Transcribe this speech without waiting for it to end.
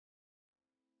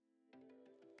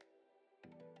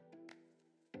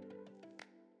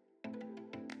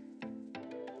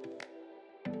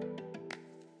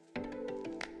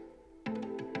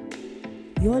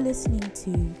You're listening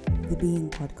to The Being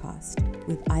Podcast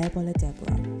with Ayabola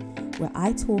Deborah, where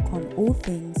I talk on all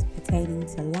things pertaining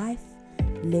to life,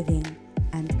 living,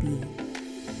 and being.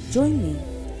 Join me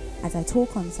as I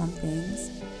talk on some things,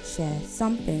 share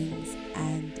some things,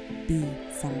 and be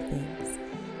some things.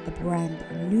 A brand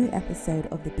new episode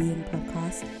of The Being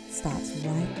Podcast starts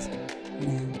right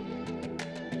now.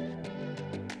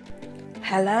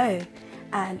 Hello,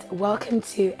 and welcome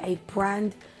to a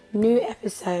brand new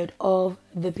episode of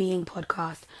The Being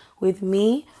Podcast with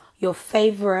me, your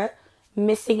favorite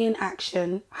missing in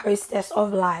action hostess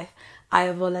of life,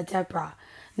 Ayabola Deborah.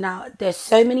 Now, there's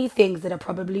so many things that are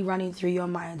probably running through your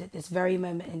mind at this very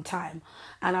moment in time,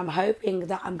 and I'm hoping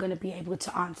that I'm going to be able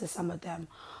to answer some of them.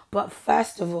 But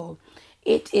first of all,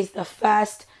 it is the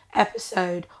first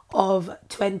episode of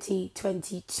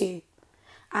 2022.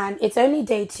 And it's only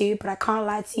day 2, but I can't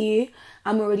lie to you,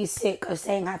 I'm already sick of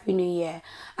saying Happy New Year.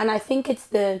 And I think it's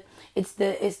the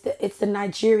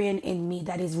Nigerian in me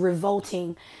that is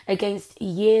revolting against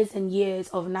years and years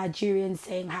of Nigerians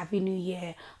saying Happy New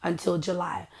Year until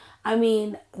July. I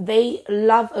mean, they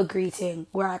love a greeting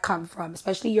where I come from,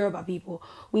 especially Yoruba people.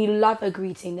 We love a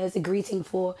greeting. There's a greeting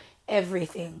for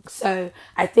everything. So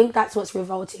I think that's what's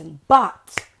revolting.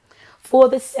 But for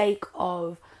the sake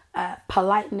of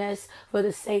politeness, for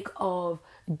the sake of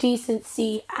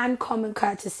decency and common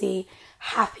courtesy,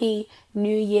 Happy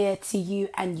New Year to you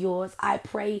and yours. I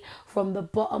pray from the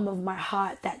bottom of my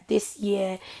heart that this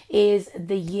year is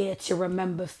the year to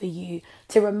remember for you,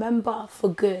 to remember for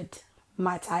good,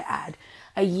 might I add,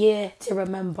 a year to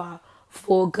remember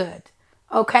for good.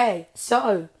 Okay,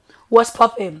 so what's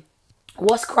popping?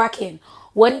 What's cracking?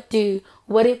 What it do,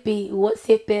 what it be, what's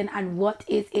it been, and what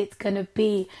is it gonna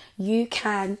be? You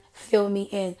can fill me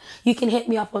in. You can hit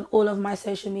me up on all of my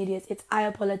social medias. It's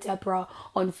Ayabola Deborah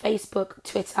on Facebook,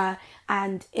 Twitter,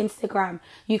 and Instagram.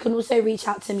 You can also reach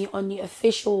out to me on the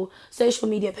official social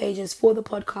media pages for the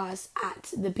podcast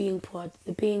at The Being Pod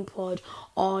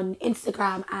on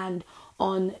Instagram and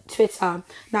on Twitter.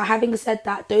 Now, having said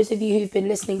that, those of you who've been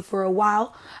listening for a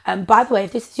while, by the way,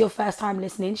 if this is your first time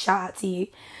listening, shout out to you.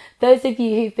 Those of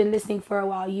you who've been listening for a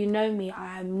while, you know me.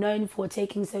 I am known for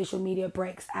taking social media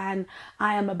breaks, and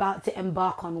I am about to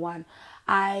embark on one.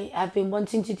 I have been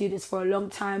wanting to do this for a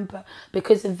long time, but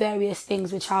because of various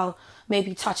things which I'll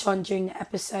maybe touch on during the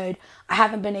episode, I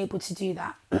haven't been able to do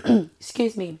that.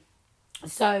 Excuse me.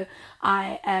 So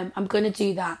I'm going to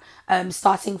do that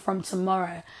starting from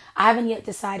tomorrow. I haven't yet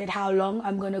decided how long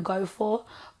I'm going to go for,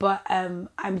 but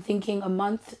I'm thinking a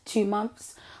month, 2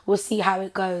 months. We'll see how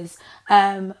it goes.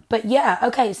 But yeah,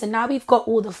 okay, so now we've got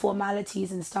all the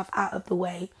formalities and stuff out of the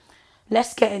way.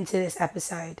 Let's get into this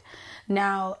episode.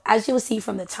 Now, as you'll see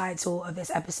from the title of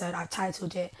this episode, I've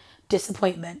titled it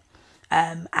Disappointment.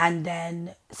 And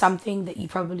then something that you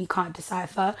probably can't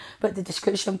decipher, but the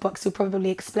description box will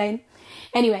probably explain.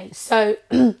 Anyway, so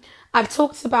I've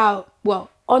talked about,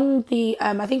 on the,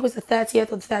 I think it was the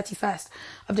 30th or the 31st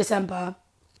of December,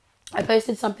 I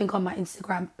posted something on my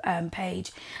Instagram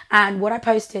page, and what I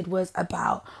posted was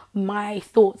about my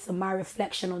thoughts and my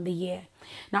reflection on the year.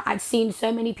 Now, I'd seen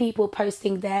so many people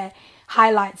posting their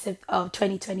highlights of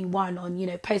 2021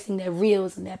 on, posting their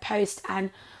reels and their posts,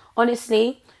 and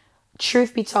honestly,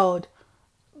 truth be told,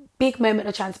 big moment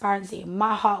of transparency.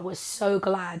 My heart was so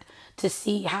glad to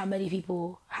see how many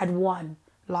people had won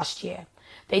last year.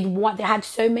 They had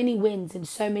so many wins in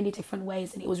so many different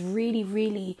ways, and it was really,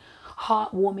 really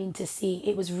heartwarming to see.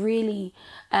 It was really,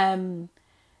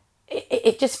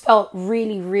 it just felt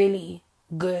really, really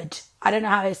good. I don't know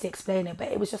how else to explain it,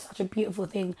 but it was just such a beautiful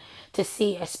thing to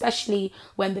see, especially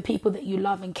when the people that you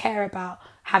love and care about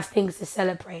have things to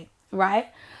celebrate, right?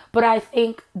 But I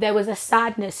think there was a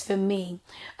sadness for me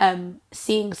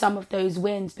seeing some of those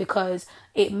wins, because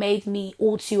it made me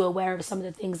all too aware of some of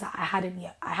the things that I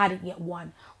hadn't yet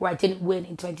won, or I didn't win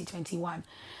in 2021.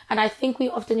 And I think we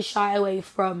often shy away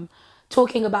from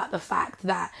talking about the fact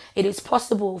that it is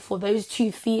possible for those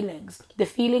two feelings, the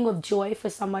feeling of joy for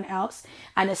someone else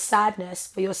and a sadness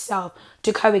for yourself,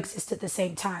 to coexist at the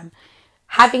same time.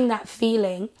 Having that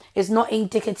feeling is not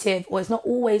indicative, or is not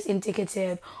always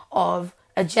indicative of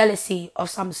a jealousy of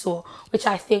some sort, which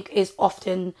I think is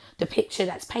often the picture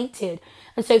that's painted.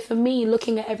 And so for me,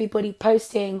 looking at everybody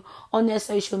posting on their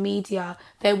social media,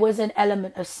 there was an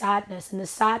element of sadness, and the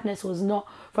sadness was not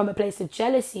from a place of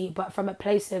jealousy, but from a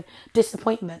place of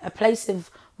disappointment, a place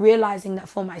of realizing that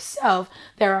for myself,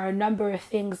 there are a number of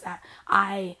things that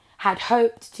I had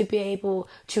hoped to be able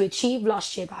to achieve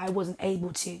last year that I wasn't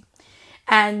able to.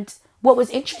 And what was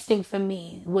interesting for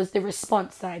me was the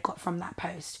response that I got from that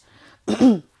post.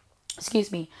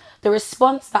 excuse me, the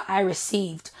response that I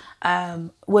received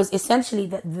was essentially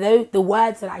that the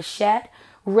words that I shared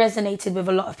resonated with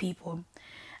a lot of people,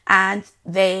 and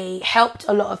they helped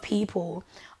a lot of people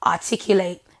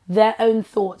articulate their own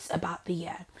thoughts about the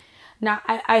year. Now,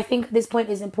 I think at this point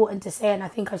is important to say, and I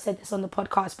think I've said this on the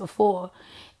podcast before,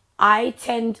 I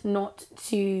tend not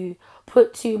to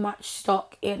put too much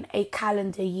stock in a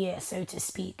calendar year, so to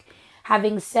speak.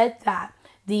 Having said that,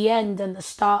 the end and the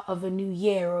start of a new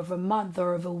year or of a month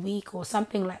or of a week or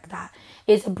something like that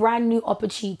is a brand new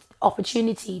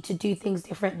opportunity to do things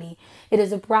differently. It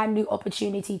is a brand new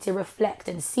opportunity to reflect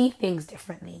and see things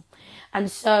differently. And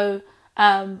so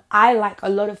I, like a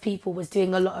lot of people, was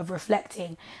doing a lot of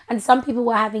reflecting, and some people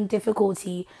were having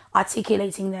difficulty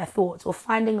articulating their thoughts or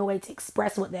finding a way to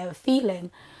express what they were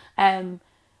feeling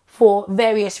for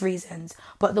various reasons.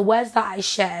 But the words that I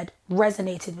shared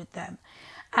resonated with them.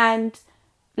 And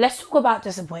let's talk about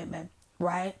disappointment,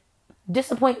 right?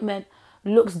 Disappointment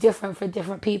looks different for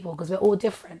different people because we're all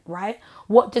different, right?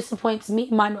 What disappoints me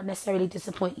might not necessarily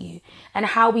disappoint you, and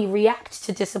how we react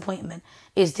to disappointment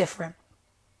is different.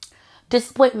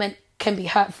 Disappointment can be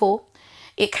hurtful.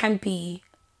 It can be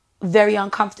very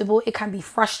uncomfortable. It can be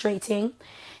frustrating.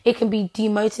 It can be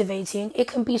demotivating. It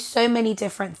can be so many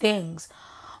different things.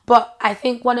 But I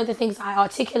think one of the things I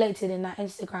articulated in that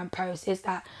Instagram post is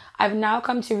that I've now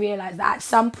come to realize that at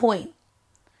some point,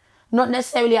 not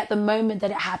necessarily at the moment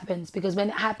that it happens, because when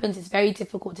it happens, it's very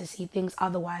difficult to see things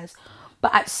otherwise.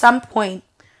 But at some point,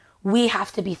 we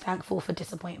have to be thankful for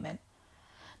disappointment.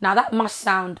 Now, that must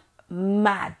sound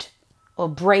mad or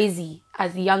brazy,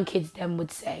 as the young kids then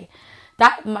would say.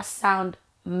 That must sound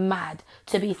mad,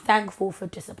 to be thankful for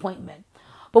disappointment.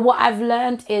 But what I've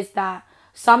learned is that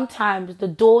sometimes the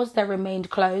doors that remained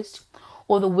closed,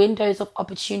 or the windows of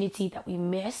opportunity that we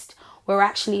missed, were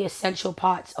actually essential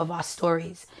parts of our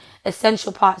stories,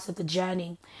 essential parts of the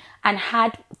journey. And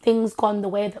had things gone the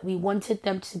way that we wanted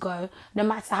them to go, no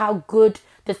matter how good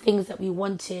the things that we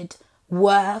wanted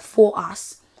were for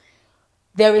us,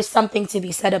 there is something to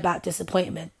be said about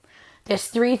disappointment. There's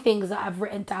 3 things that I've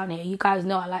written down here. You guys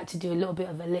know I like to do a little bit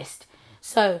of a list.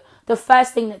 So the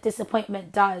first thing that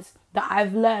disappointment does that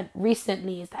I've learned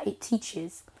recently is that it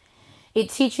teaches. It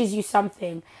teaches you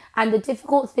something. And the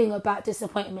difficult thing about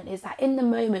disappointment is that in the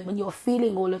moment when you're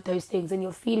feeling all of those things and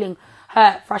you're feeling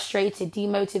hurt, frustrated,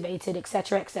 demotivated,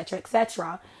 etc., etc.,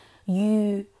 etc.,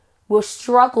 you will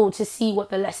struggle to see what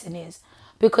the lesson is,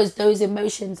 because those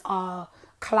emotions are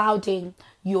clouding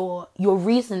your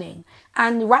reasoning.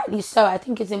 And rightly so. I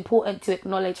think it's important to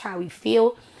acknowledge how we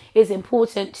feel. It's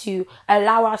important to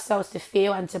allow ourselves to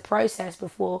feel and to process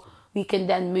before we can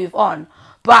then move on.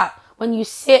 But when you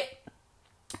sit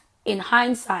in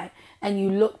hindsight and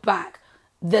you look back,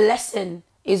 the lesson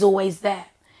is always there.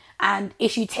 And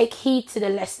if you take heed to the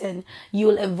lesson, you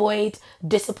will avoid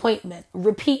disappointment,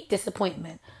 repeat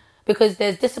disappointment, because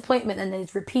there's disappointment and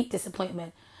there's repeat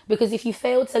disappointment. Because if you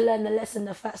fail to learn the lesson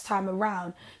the first time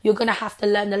around, you're going to have to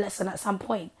learn the lesson at some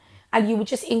point. And you will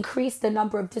just increase the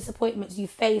number of disappointments you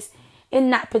face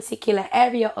in that particular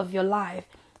area of your life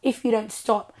if you don't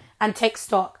stop and take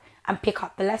stock and pick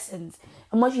up the lessons.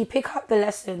 And once you pick up the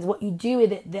lessons, what you do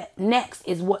with it next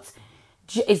is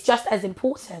is just as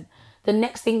important. The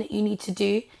next thing that you need to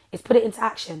do is put it into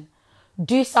action.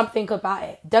 Do something about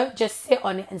it. Don't just sit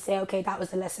on it and say, okay, that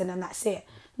was a lesson and that's it.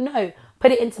 No,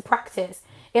 put it into practice.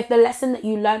 If the lesson that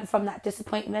you learned from that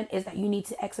disappointment is that you need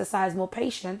to exercise more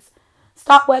patience,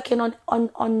 start working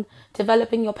on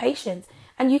developing your patience.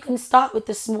 And you can start with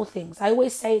the small things. I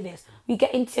always say this. We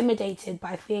get intimidated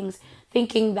by things,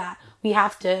 thinking that we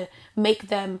have to make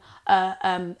them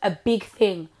a big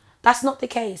thing. That's not the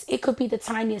case. It could be the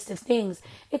tiniest of things.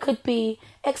 It could be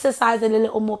exercising a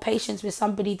little more patience with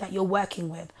somebody that you're working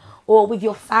with, or with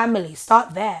your family.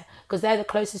 Start there, because they're the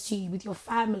closest to you, with your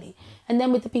family. And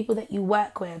then with the people that you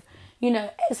work with,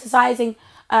 exercising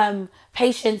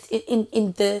patience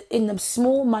in the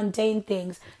small mundane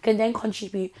things can then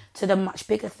contribute to the much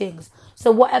bigger things.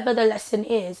 So whatever the lesson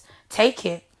is, take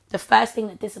it. The first thing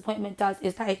that disappointment does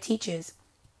is that it teaches.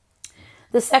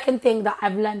 The second thing that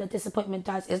I've learned that disappointment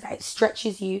does is that it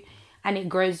stretches you and it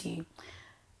grows you.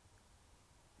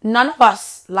 None of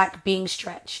us like being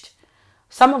stretched.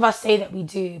 Some of us say that we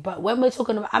do, but when I'm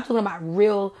talking about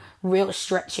real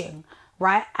stretching,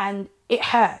 right? And it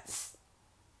hurts.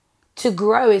 To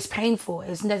grow is painful.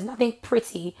 There's nothing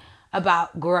pretty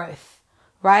about growth,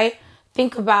 right?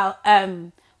 Think about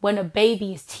when a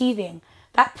baby is teething.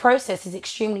 That process is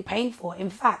extremely painful. In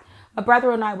fact, my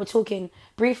brother and I were talking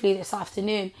briefly this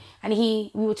afternoon, and we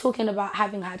were talking about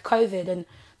having had COVID, and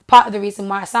part of the reason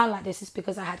why I sound like this is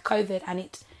because I had COVID, and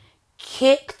it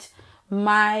kicked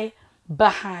my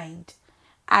behind.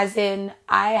 As in,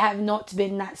 I have not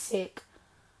been that sick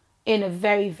in a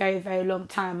very, very, very long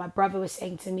time. My brother was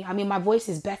saying to me, I mean, my voice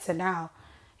is better now.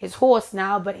 It's hoarse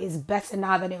now, but it's better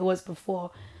now than it was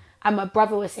before. And my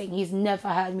brother was saying he's never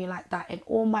heard me like that. In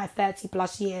all my 30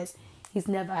 plus years, he's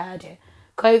never heard it.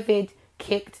 COVID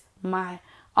kicked my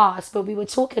ass. But we were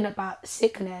talking about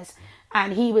sickness,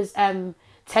 and he was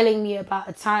telling me about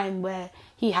a time where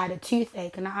he had a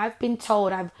toothache. And I've been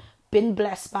told, I've been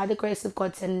blessed by the grace of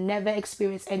God to never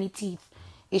experience any teeth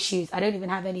issues. I don't even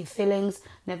have any fillings,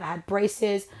 never had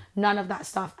braces, none of that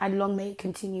stuff. And long may it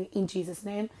continue in Jesus'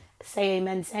 name. Say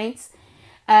amen, saints.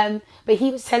 But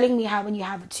he was telling me how when you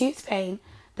have a tooth pain,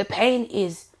 the pain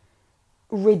is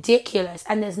ridiculous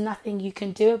and there's nothing you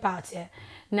can do about it.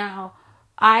 Now,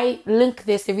 I link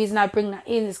this, the reason I bring that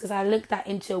in is because I link that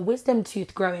into a wisdom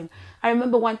tooth growing. I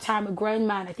remember one time a grown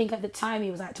man, I think at the time he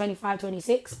was like 25,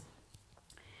 26.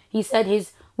 He said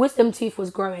his wisdom tooth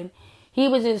was growing. He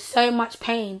was in so much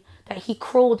pain that he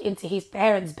crawled into his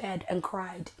parents' bed and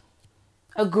cried.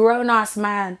 A grown-ass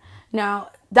man. Now,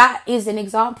 that is an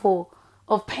example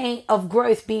of pain, of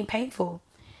growth being painful.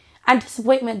 And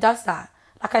disappointment does that.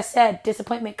 Like I said,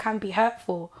 disappointment can be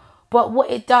hurtful. But what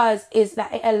it does is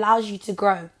that it allows you to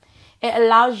grow. It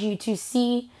allows you to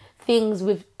see things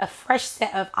with a fresh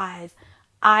set of eyes.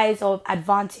 Eyes of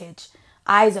advantage.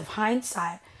 Eyes of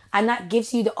hindsight. And that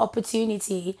gives you the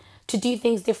opportunity to do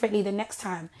things differently the next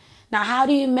time. Now, how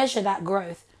do you measure that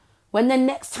growth? When the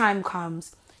next time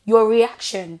comes, your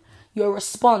reaction, your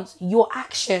response, your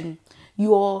action,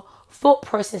 your thought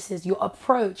processes, your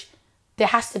approach, there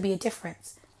has to be a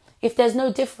difference. If there's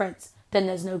no difference, then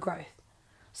there's no growth.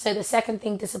 So the second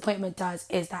thing disappointment does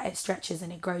is that it stretches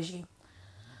and it grows you.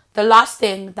 The last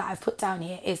thing that I've put down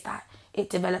here is that it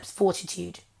develops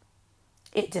fortitude.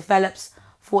 It develops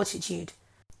fortitude.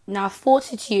 Now,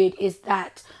 fortitude is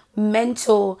that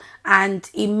mental and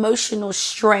emotional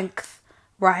strength,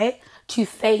 right, to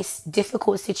face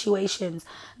difficult situations.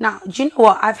 Now, do you know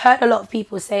what? I've heard a lot of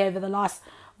people say over the last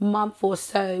month or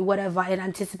so, whatever, in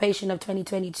anticipation of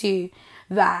 2022,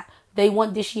 that they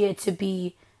want this year to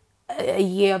be a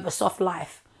year of a soft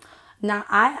life. Now,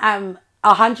 I am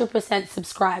 100%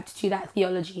 subscribed to that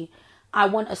theology. I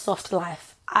want a soft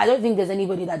life. I don't think there's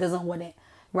anybody that doesn't want it,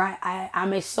 right?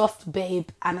 I'm a soft babe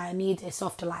and I need a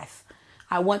soft life.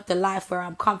 I want the life where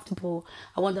I'm comfortable.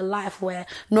 I want the life where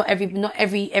not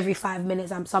every 5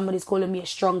 minutes somebody's calling me a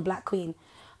strong black queen.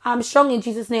 I'm strong in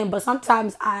Jesus' name, but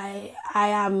sometimes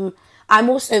I'm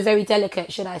also very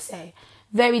delicate, should I say.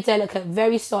 Very delicate,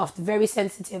 very soft, very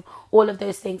sensitive, all of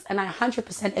those things. And I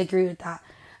 100% agree with that.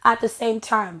 At the same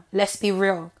time, let's be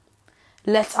real.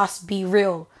 Let us be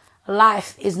real.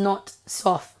 Life is not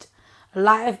soft.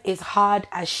 Life is hard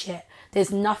as shit.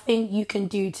 There's nothing you can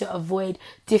do to avoid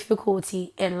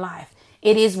difficulty in life.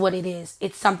 It is what it is.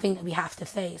 It's something that we have to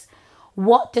face.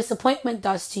 What disappointment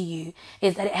does to you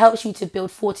is that it helps you to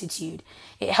build fortitude.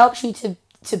 It helps you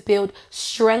to build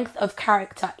strength of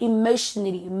character,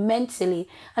 emotionally, mentally,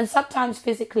 and sometimes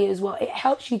physically as well. It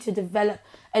helps you to develop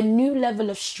a new level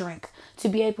of strength to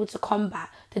be able to combat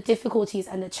the difficulties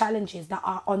and the challenges that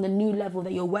are on the new level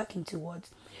that you're working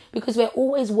towards. Because we're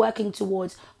always working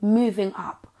towards moving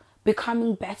up,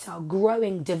 becoming better,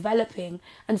 growing, developing.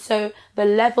 And so the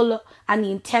level and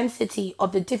the intensity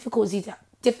of the difficulties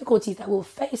that we'll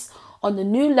face on the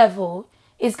new level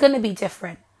is going to be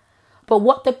different. But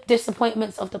what the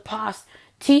disappointments of the past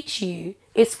teach you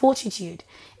is fortitude.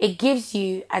 It gives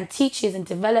you and teaches and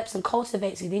develops and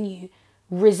cultivates within you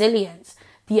resilience,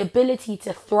 the ability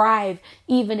to thrive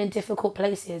even in difficult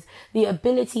places, the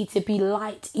ability to be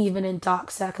light even in dark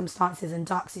circumstances and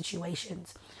dark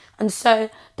situations. And so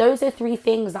those are three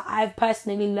things that I've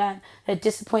personally learned that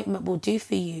disappointment will do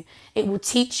for you. It will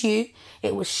teach you,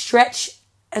 it will stretch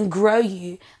and grow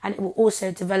you, and it will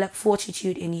also develop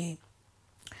fortitude in you.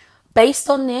 Based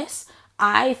on this,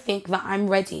 I think that I'm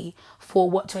ready for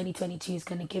what 2022 is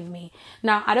going to give me.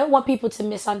 Now, I don't want people to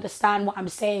misunderstand what I'm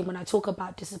saying when I talk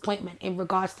about disappointment in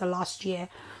regards to last year,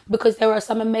 because there are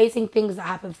some amazing things that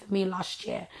happened for me last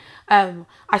year.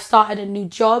 I started a new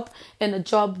job, in a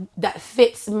job that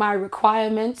fits my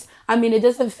requirements. I mean, it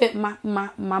doesn't fit my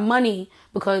money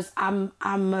because I've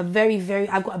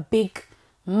got a big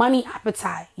money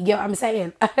appetite. You get what I'm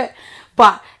saying?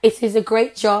 But it is a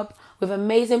great job with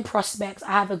amazing prospects.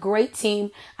 I have a great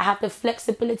team. I have the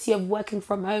flexibility of working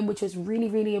from home, which was really,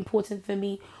 really important for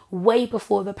me way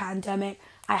before the pandemic.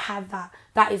 I have that.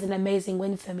 That is an amazing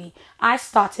win for me. I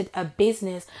started a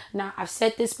business. Now, I've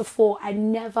said this before. I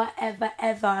never, ever,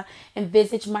 ever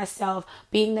envisaged myself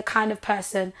being the kind of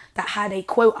person that had a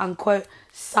quote unquote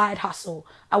side hustle.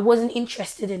 I wasn't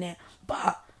interested in it.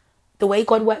 But the way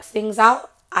God works things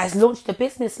out, I launched a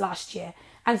business last year.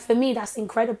 And for me, that's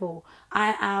incredible.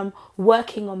 I am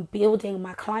working on building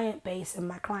my client base and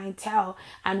my clientele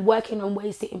and working on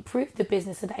ways to improve the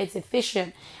business so that it's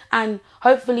efficient and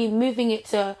hopefully moving it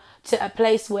to a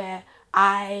place where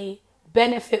I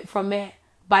benefit from it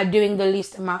by doing the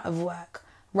least amount of work,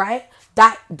 right?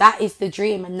 That is the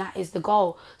dream and that is the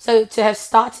goal. So to have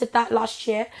started that last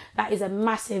year, that is a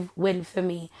massive win for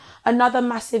me. Another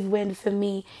massive win for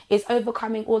me is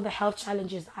overcoming all the health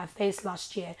challenges that I faced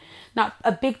last year. Now,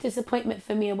 a big disappointment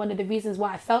for me, and one of the reasons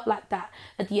why I felt like that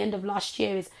at the end of last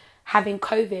year, is having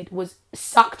COVID was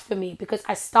sucked for me, because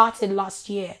I started last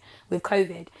year with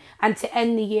COVID, and to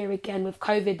end the year again with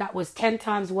COVID that was 10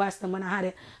 times worse than when I had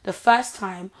it the first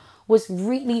time was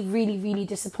really, really, really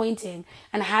disappointing.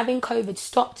 And having COVID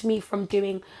stopped me from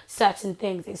doing certain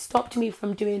things. It stopped me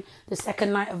from doing the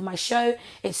second night of my show.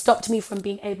 It stopped me from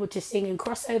being able to sing in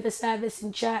crossover service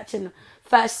in church and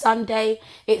first Sunday.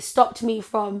 It stopped me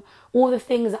from all the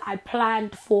things that I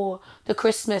planned for the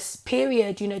Christmas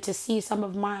period, you know, to see some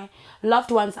of my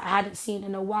loved ones that I hadn't seen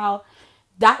in a while.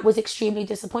 That was extremely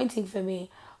disappointing for me.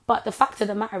 But the fact of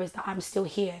the matter is that I'm still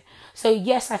here. So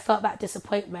yes, I felt that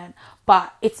disappointment,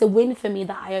 but it's a win for me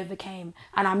that I overcame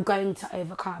and I'm going to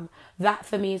overcome. That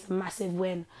for me is a massive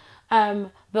win.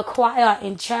 The choir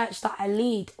in church that I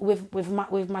lead with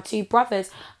my two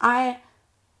brothers, I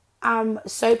am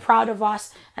so proud of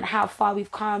us and how far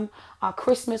we've come. Our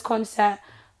Christmas concert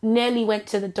nearly went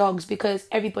to the dogs because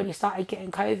everybody started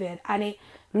getting COVID, and it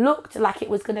looked like it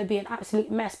was going to be an absolute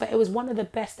mess, but it was one of the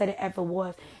best that it ever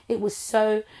was. It was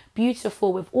so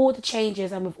beautiful with all the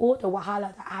changes and with all the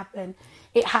wahala that happened.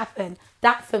 It happened.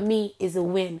 That for me is a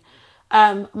win.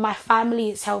 My family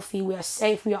is healthy. We are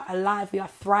safe. We are alive. We are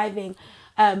thriving.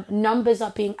 Numbers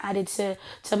are being added to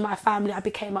my family. I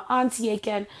became an auntie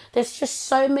again. There's just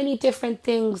so many different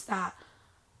things that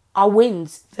are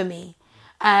wins for me.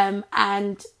 And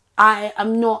I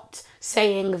am not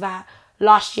saying that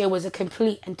last year was a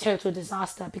complete and total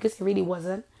disaster, because it really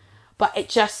wasn't. But it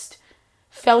just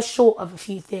fell short of a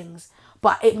few things.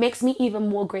 But it makes me even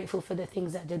more grateful for the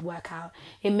things that did work out.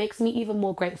 It makes me even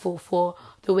more grateful for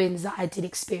the wins that I did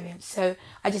experience. So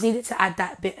I just needed to add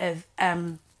that bit of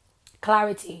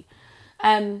clarity.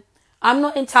 I'm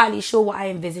not entirely sure what I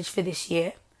envisage for this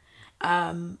year.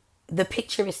 The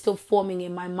picture is still forming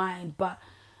in my mind, but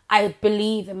I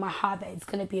believe in my heart that it's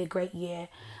going to be a great year.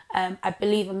 I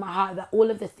believe in my heart that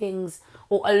all of the things,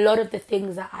 or a lot of the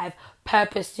things that I've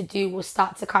purposed to do, will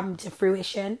start to come to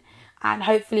fruition. And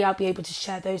hopefully I'll be able to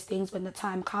share those things when the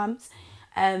time comes.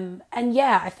 And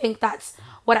yeah, I think that's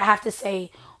what I have to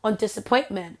say on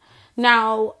disappointment.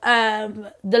 Now,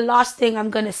 the last thing I'm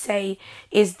going to say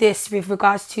is this with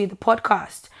regards to the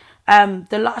podcast.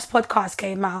 The last podcast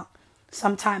came out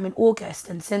sometime in August,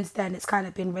 and since then it's kind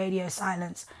of been radio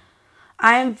silence.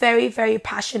 I am very, very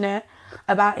passionate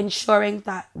about ensuring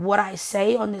that what I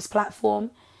say on this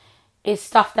platform is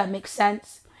stuff that makes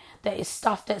sense, that is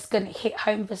stuff that's going to hit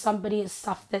home for somebody, is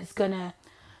stuff that's going to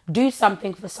do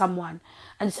something for someone.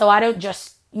 And so I don't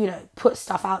just, put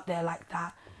stuff out there like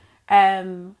that.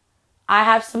 I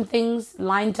have some things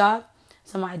lined up,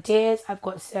 some ideas. I've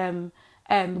got some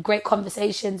great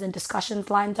conversations and discussions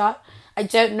lined up. I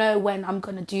don't know when I'm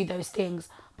going to do those things,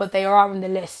 but they are on the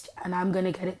list and I'm going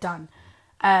to get it done.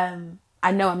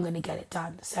 I know I'm going to get it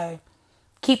done. So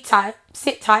keep tight,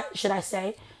 sit tight, should I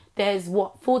say. There's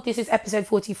this is episode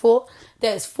 44.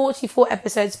 There's 44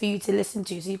 episodes for you to listen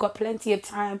to. So you've got plenty of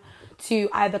time to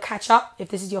either catch up if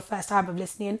this is your first time of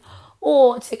listening,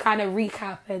 or to kind of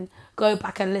recap and go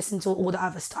back and listen to all the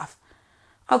other stuff.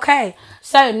 Okay,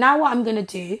 so now what I'm going to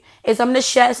do is I'm going to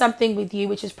share something with you,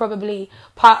 which is probably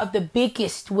part of the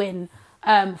biggest win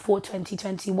for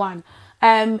 2021.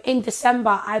 In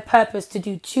December, I purposed to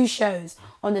do 2 shows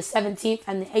on the 17th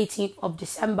and the 18th of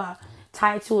December,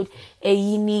 titled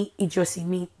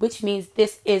ENIJM, which means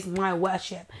this is my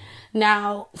worship.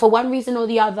 Now, for one reason or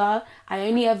the other, I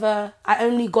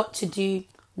only got to do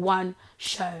 1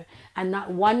 show, and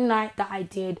that one night that I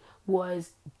did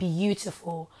was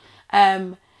beautiful.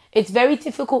 It's very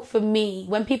difficult for me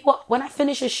when I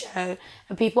finish a show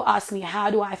and people ask me, how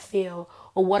do I feel,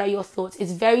 or what are your thoughts?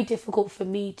 It's very difficult for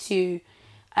me to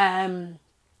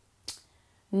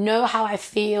know how I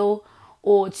feel,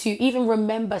 or to even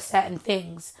remember certain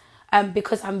things,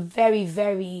 because I'm very,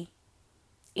 very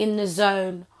in the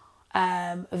zone,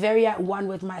 very at one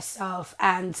with myself,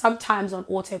 and sometimes on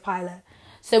autopilot.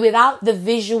 So without the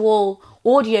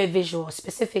audio visual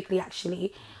specifically,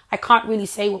 actually, I can't really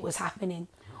say what was happening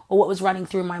or what was running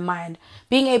through my mind.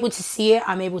 Being able to see it,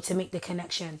 I'm able to make the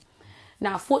connection.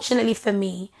 Now, fortunately for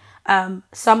me,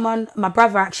 my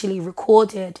brother actually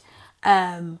recorded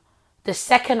the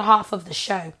second half of the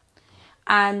show.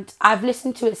 And I've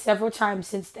listened to it several times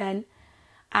since then.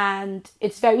 And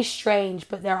it's very strange,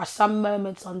 but there are some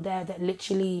moments on there that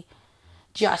literally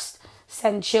just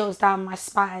send chills down my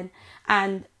spine.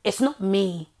 And it's not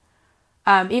me.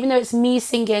 Even though it's me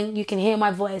singing, you can hear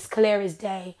my voice clear as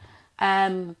day.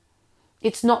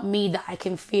 It's not me that I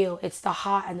can feel. It's the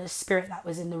heart and the spirit that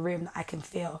was in the room that I can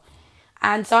feel.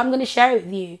 And so I'm going to share it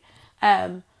with you.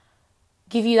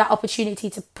 Give you that opportunity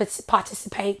to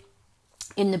participate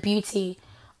in the beauty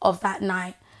of that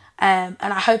night. And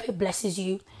I hope it blesses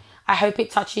you. I hope it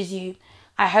touches you.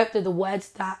 I hope that the words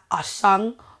that are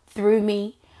sung through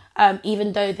me,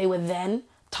 even though they were then,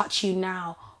 touch you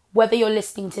now. Whether you're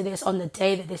listening to this on the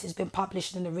day that this has been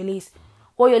published in the release,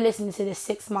 or you're listening to this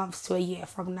 6 months to a year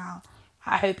from now,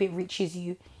 I hope it reaches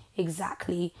you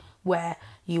exactly where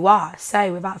you are.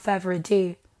 So without further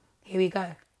ado, here we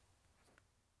go.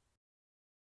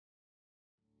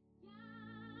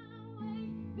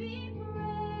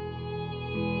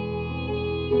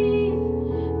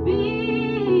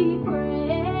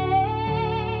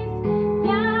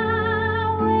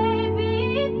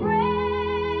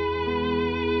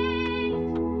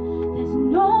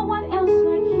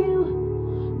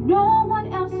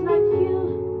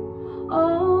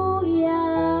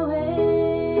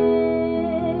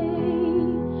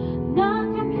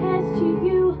 None compares to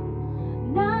you.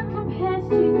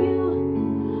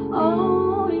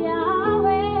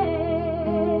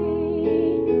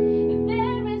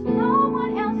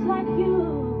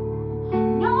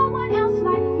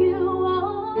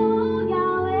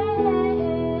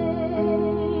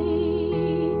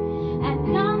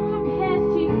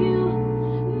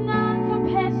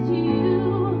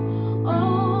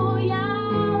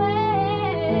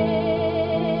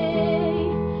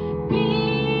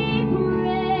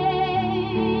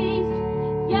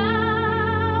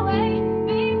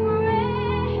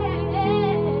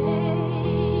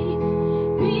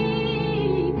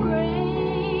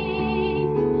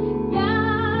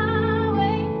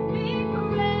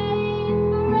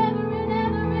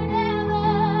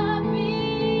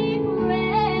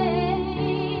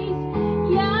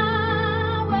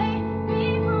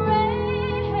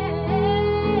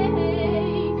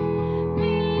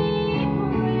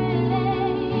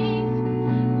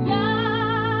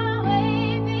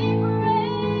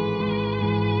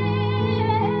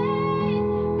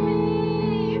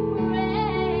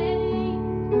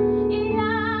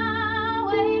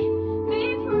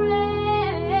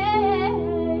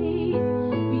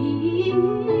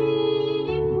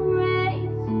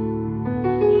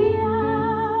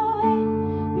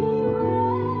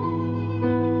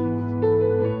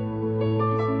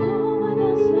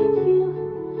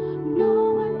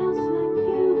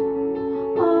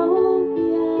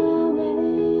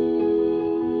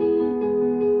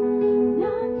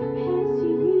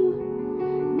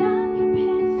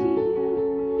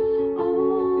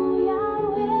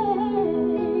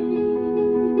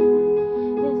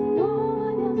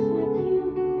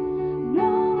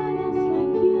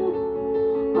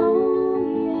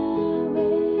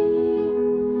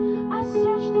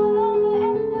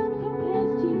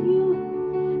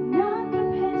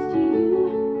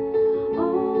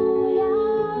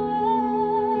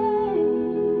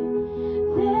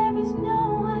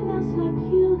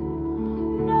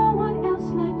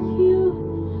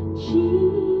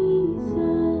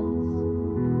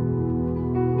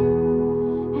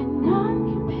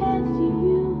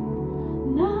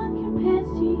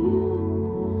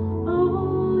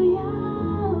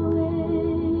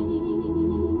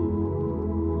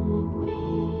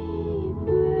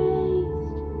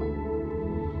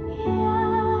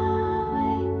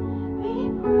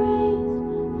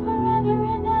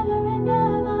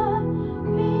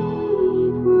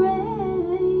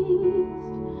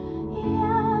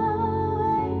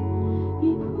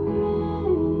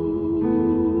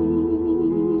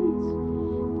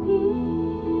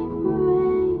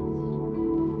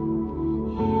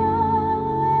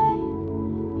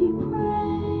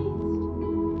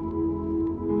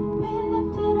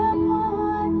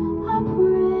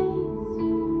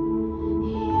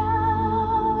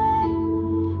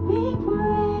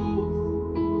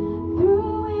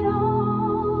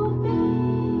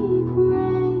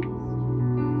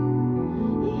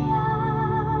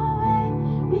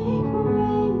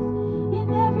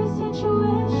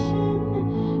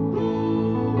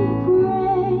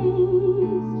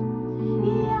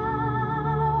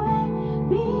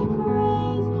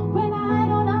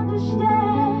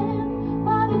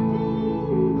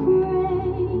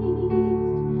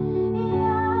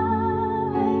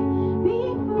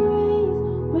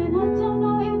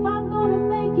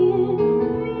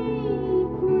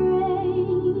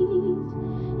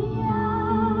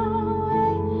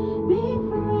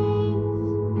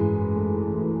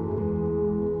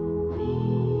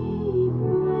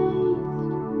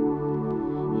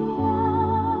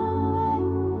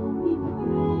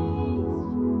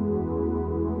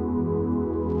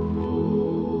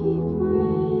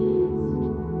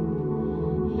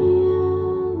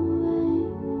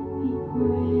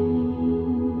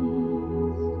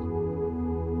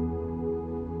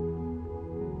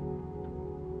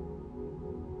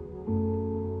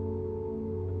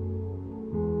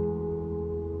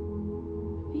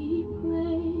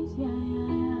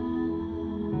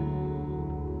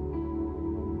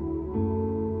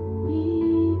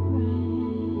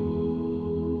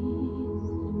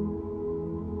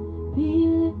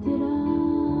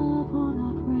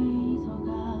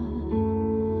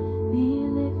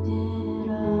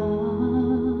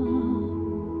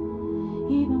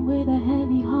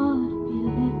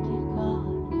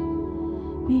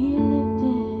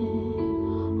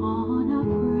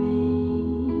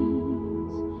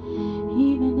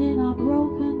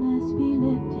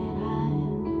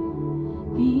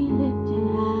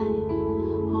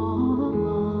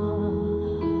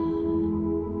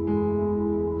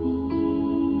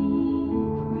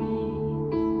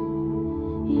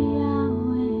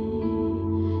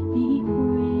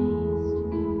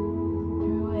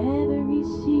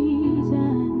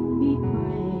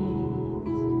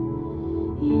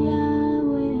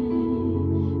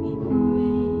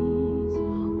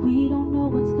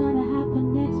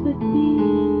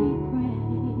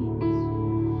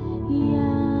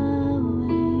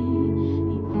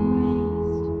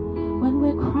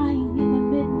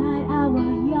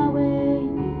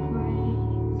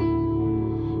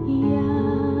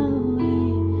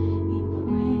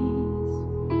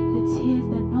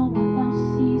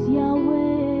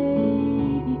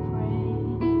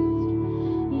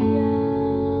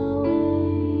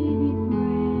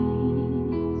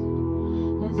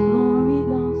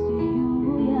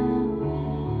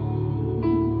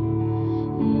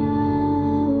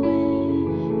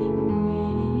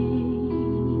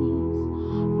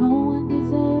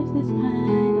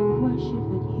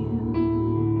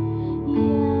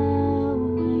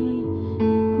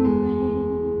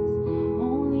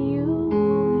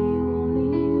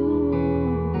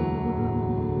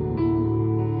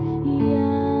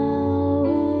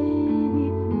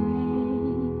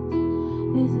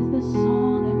 this is the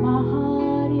song in my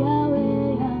heart,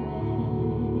 Yahweh,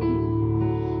 Yahweh.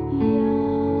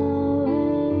 Yahweh,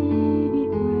 be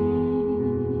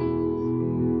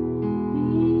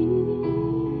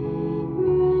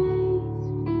praised,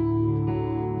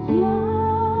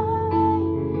 Yahweh,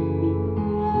 be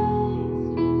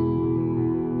praised,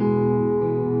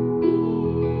 be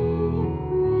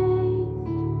praised,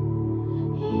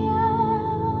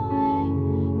 Yahweh,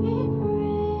 be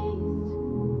praised.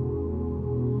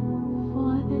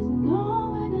 For there's no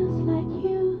one else like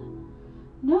you,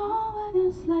 no one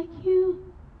else like you,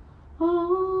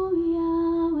 oh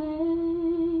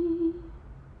Yahweh.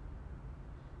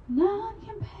 None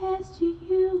compares to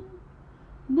you,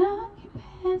 none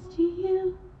compares to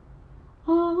you,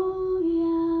 oh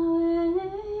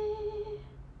Yahweh.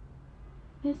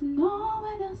 There's no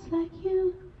one else like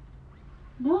you,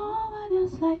 no one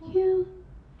else like you,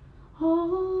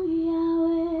 oh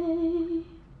Yahweh.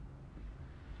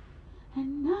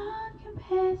 And none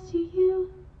compares to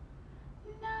you,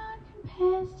 none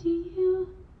compares to you,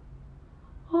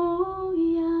 oh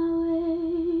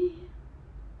Yahweh.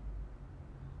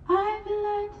 I've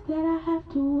learned that I have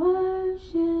to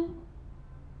worship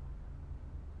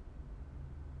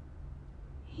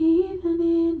even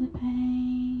in the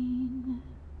pain.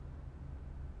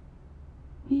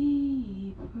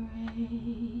 Be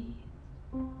praised,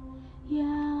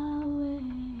 Yahweh,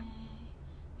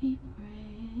 be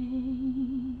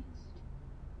praised,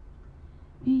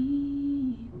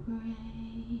 be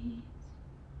praised,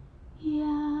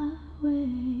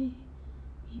 Yahweh,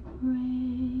 be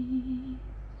praised.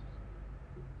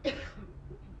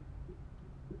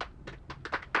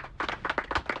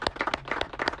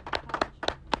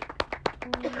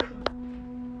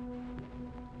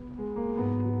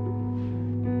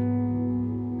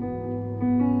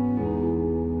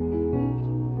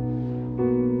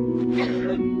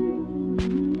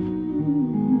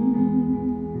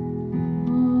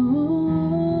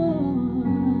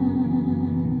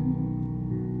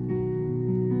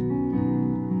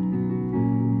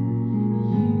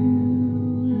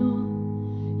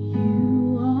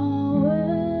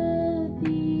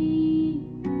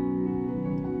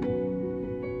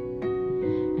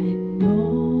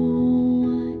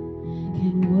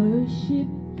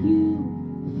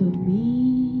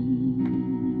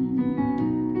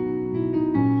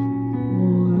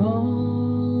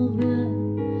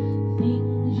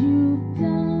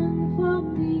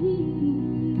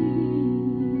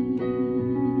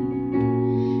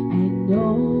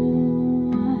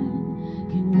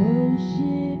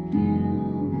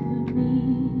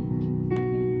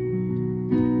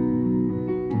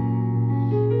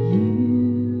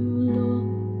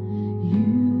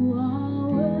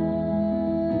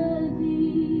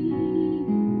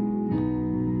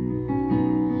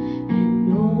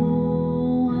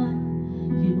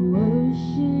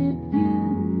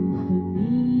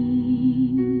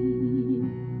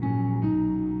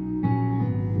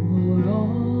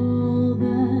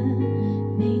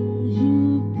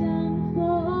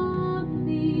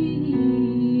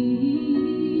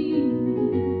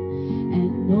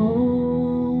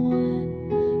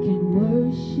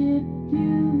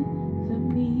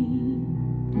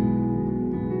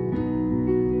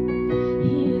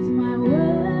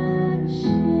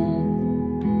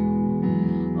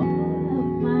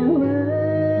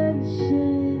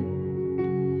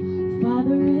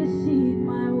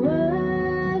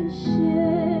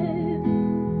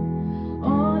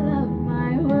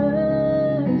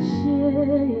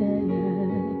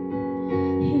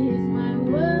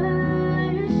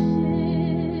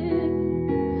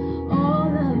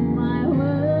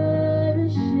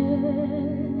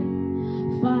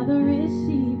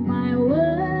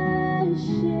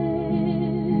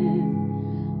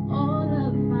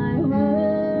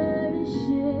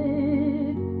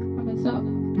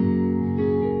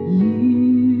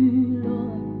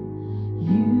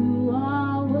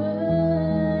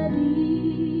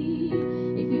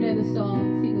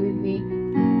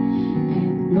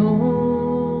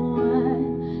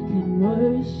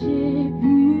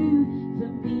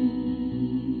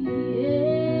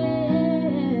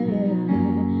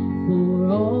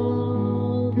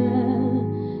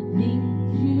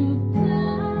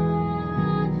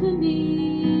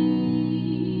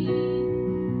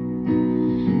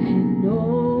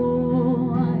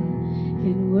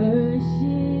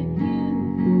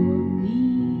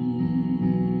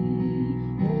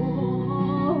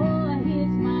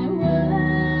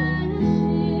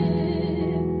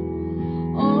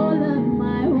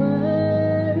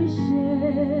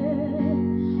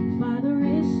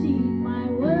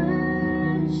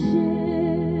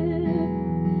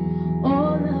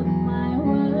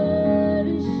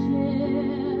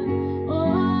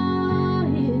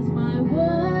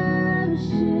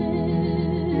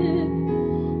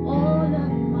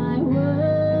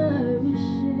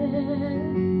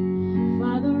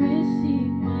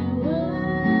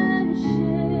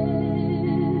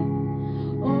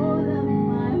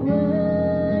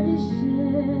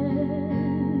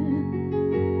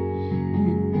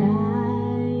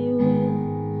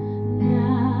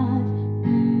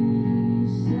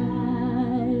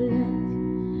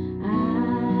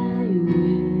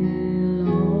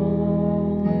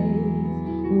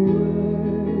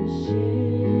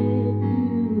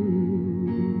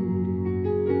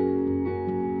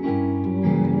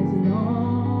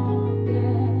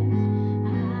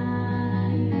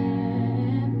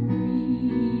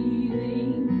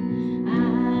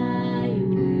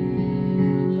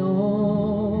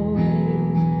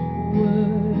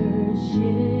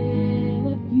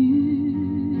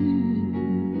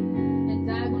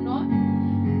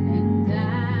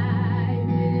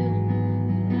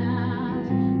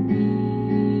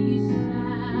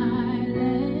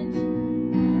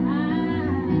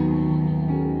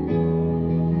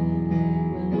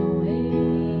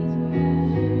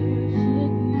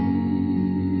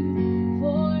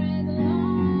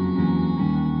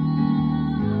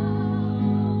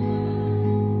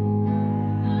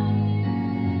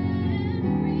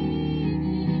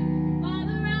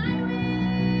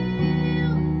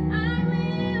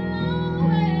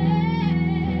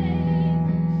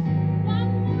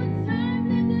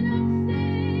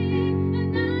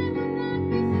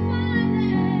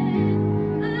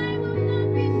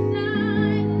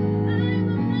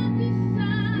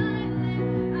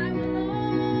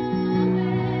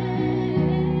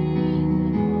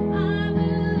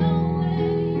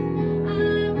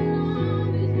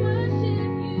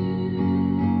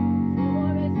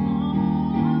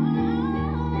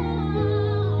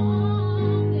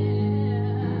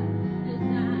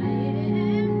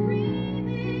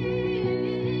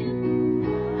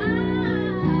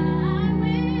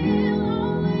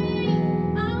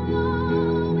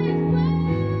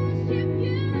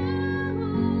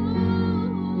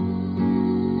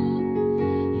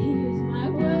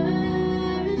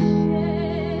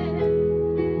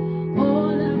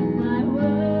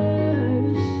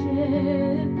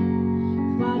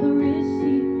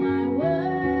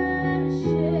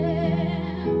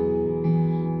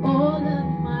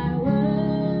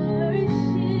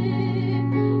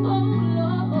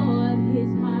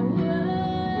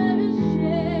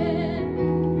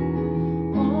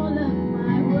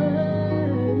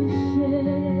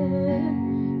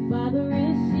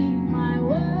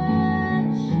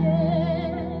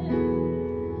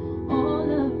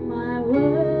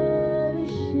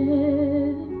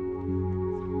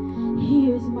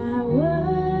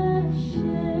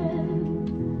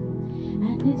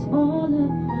 It's all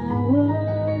of my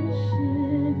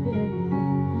worship,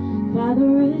 yeah. Father,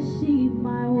 receive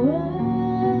my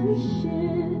worship,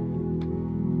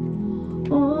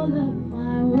 all of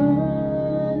my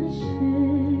worship.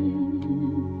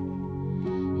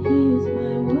 Here's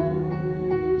my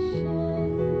worship,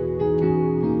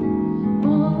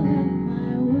 all of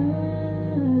my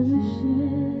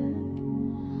worship.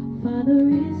 Father,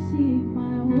 receive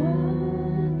my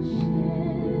worship,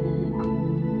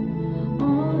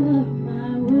 all of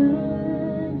my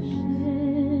worship.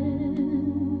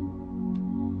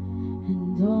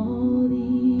 And all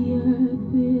the earth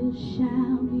will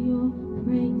shout your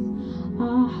praise.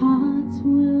 Our hearts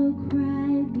will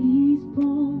cry, these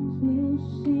bones will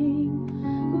sing.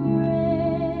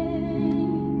 Great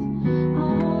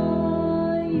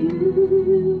are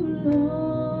you,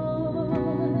 Lord.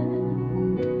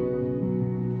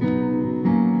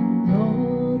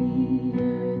 All the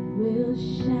earth will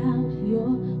shout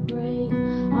your praise.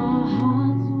 Our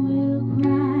hearts will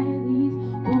cry, these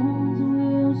bones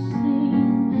will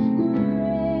sing.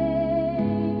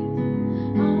 Great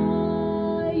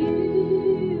are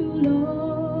you,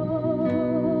 Lord.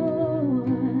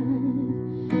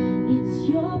 It's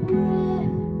your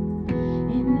breath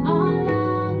in our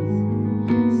lungs,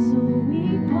 so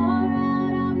we pour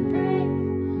out our praise.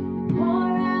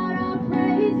 Pour out our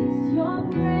praise. It's your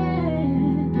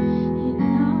breath in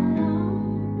our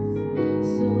lungs,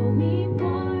 so we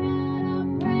pour out our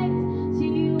praise to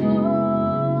you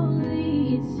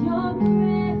only. It's your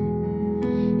breath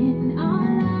in our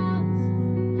lungs,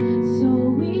 so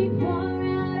we pour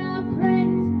out our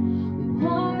praise. We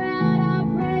pour out our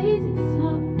praise. It's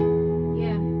up,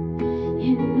 yeah,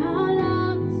 in our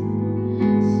lungs,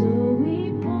 so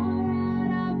we pour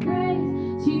out our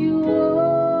praise to you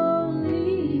only,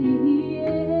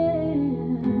 yeah.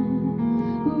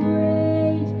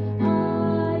 Great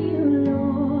are you,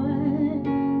 Lord,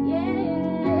 yeah,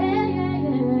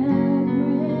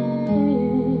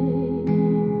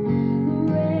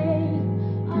 great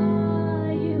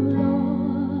are you,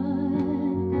 Lord.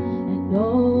 And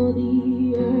all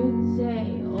the earth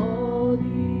say, all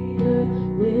the earth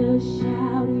will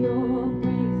shout your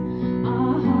praise.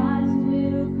 Our hearts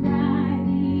will cry,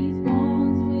 these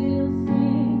bones will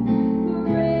sing.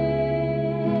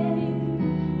 Great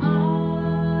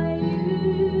are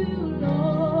you,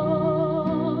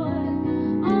 Lord.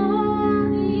 All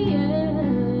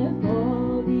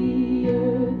the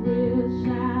earth will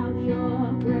shout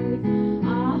your praise.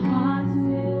 Our hearts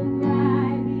will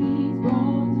cry, these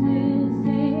bones will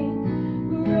sing.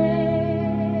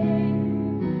 Great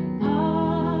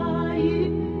are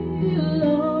you,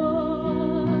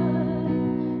 Lord.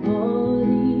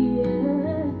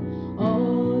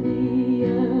 All the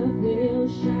earth will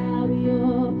shout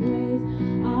your praise.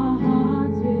 Our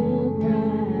hearts will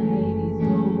cry, these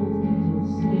bones will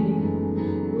sing.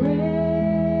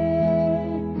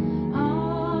 Great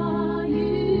are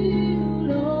you,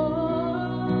 Lord.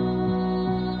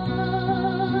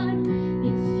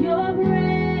 It's your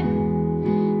breath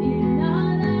in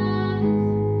our lungs,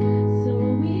 so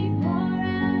we pour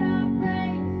out our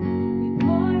praise. We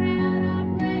pour out our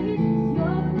praise. It's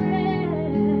your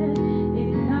breath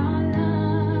in our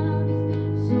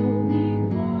lungs, so we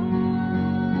pour.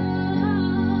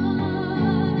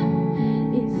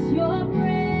 It's your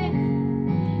breath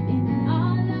in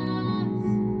our lungs,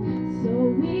 so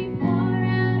we pour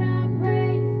out our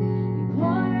praise. We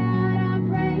pour out our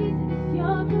praise. It's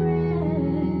your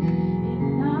breath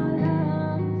in our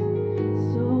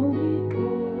lungs, so we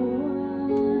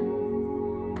pour.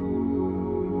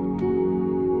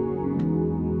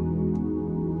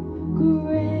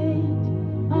 Great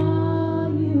are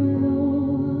you,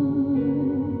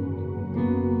 Lord,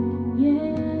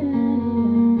 yeah.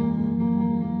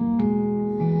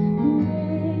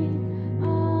 Great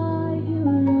are you,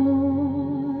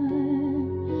 Lord.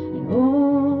 And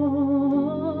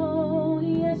oh,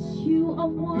 yes, you are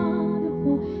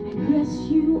wonderful, and yes,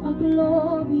 you are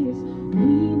glorious.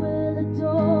 We will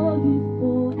adore you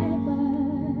forever.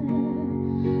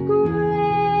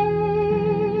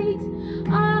 Great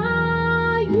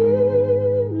are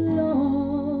you,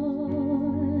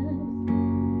 Lord.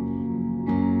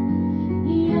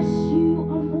 Yes, you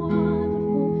are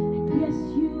wonderful, and yes,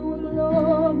 you are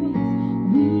glorious.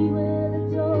 We will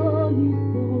adore you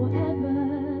forever.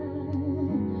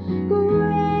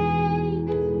 Great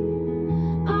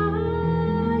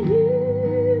are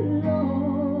you,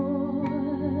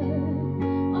 Lord.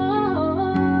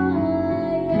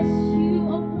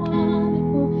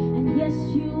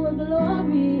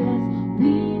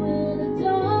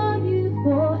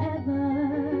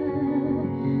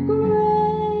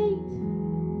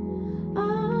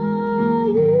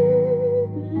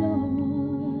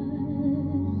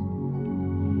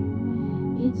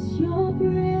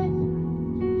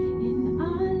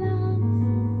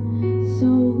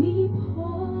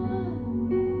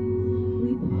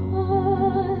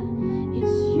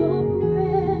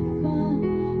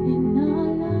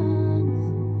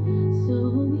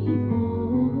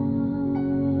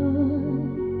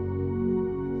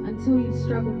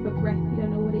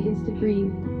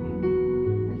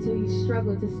 until you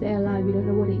struggle to stay alive, you don't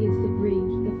know what it is to breathe.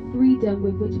 The freedom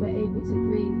with which we're able to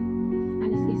breathe. And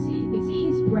it's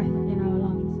His breath in our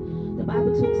lungs. The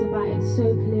Bible talks about it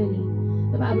so clearly.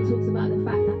 The Bible talks about the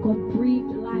fact that God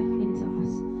breathed life into us.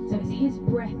 So it's His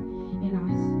breath in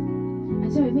us.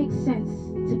 And so it makes sense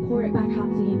to pour it back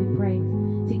out to Him in praise.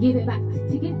 To give back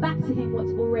to Him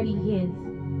what's already His.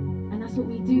 And that's what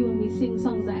we do when we sing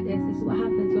songs like this. This is what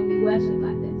happens when we worship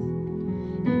like this.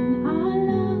 In our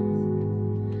lungs,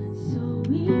 so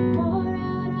we pour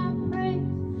out our praise.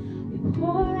 We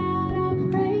pour out our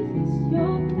praise. It's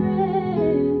your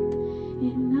praise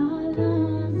in our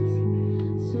lungs.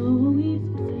 So we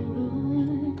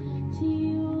pour to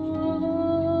you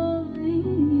only.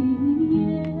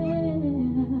 Yeah.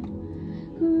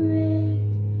 Great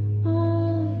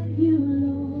are you,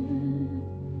 Lord.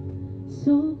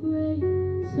 So great,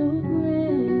 so great.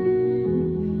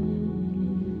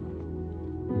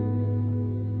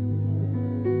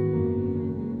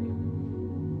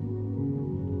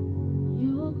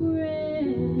 You're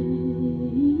great,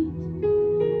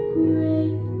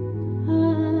 great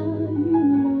are you,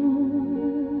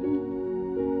 Lord.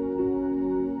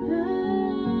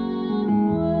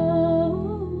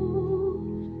 Oh,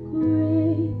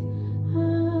 great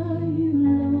are you,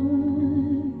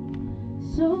 Lord.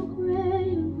 So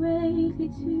great and greatly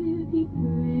to be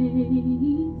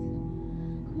praised.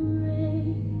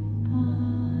 Great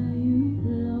are you,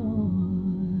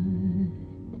 Lord.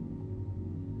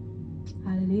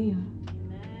 Hallelujah.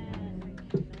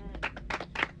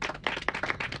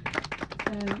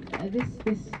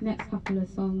 This next couple of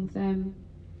songs,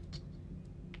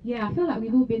 yeah, I feel like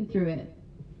we've all been through it,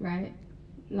 right?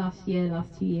 Last year,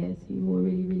 last 2 years, we've all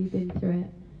really been through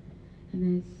it. And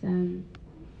there's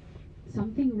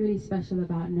something really special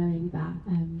about knowing that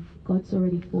God's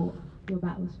already fought your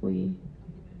battles for you.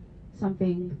 Hi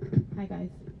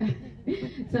guys.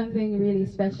 Something really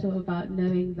special about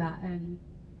knowing that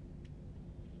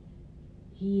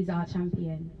He's our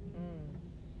champion.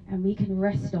 And we can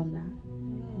rest on that.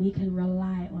 We can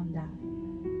rely on that.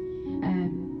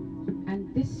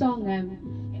 And this song,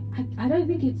 I don't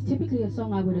think it's typically a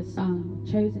song I would have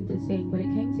chosen to sing, but it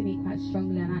came to me quite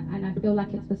strongly, and I feel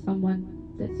like it's for someone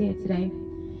that's here today.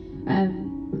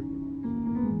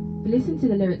 Listen to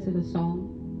the lyrics of the song.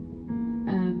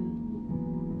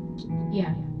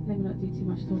 Yeah, let me not do too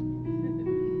much talk.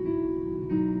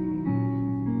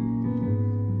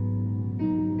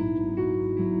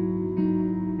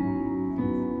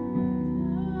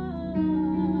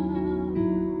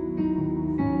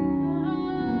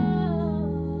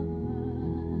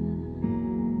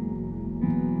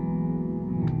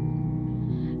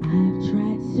 I've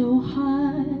tried so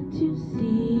hard to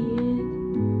see it.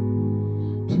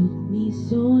 Took me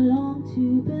so long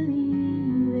to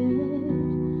believe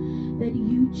it, that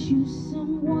you choose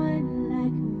someone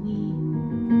like me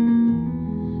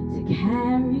to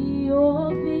carry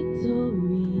your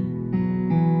victory.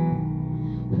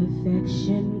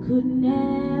 Perfection could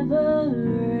never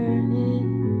earn it.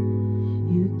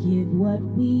 You give what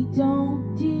we don't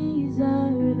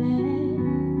deserve it,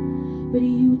 but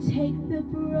you take the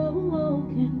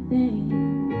broken things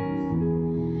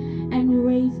and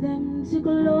raise them to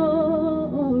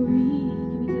glory.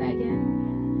 Can we do that again?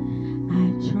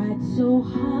 I've tried so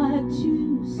hard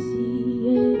to see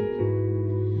it.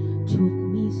 Took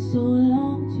me so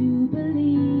long to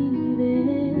believe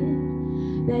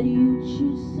it, that you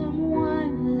choose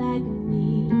someone like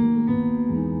me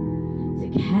to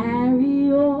carry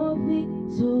your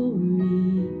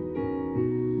victory.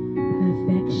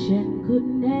 Perfection could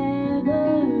never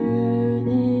earn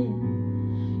it.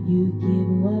 You give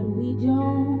what we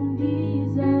don't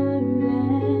deserve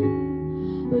it,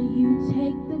 but you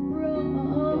take the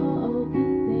broken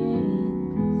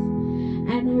things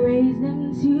and raise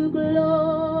them to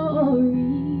glory.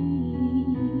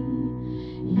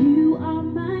 You are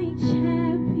my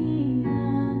champion,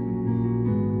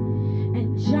 and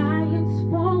giants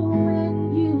fall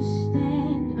when you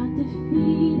stand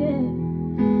undefeated.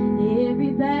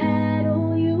 Every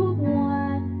battle you've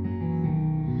won,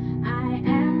 I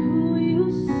am who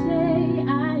you say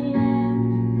I am,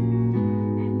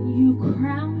 and you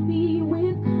crown me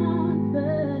with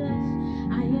confidence.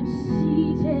 I am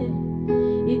seated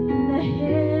in the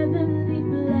heavenly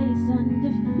place,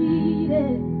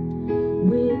 undefeated,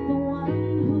 with the one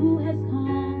who has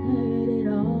conquered it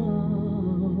all.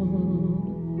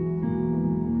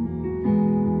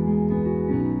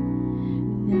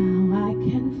 Now I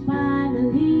can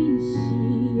finally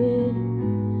see it.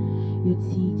 You're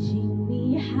teaching me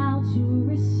how to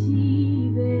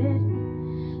receive it.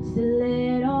 So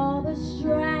let all the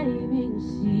striving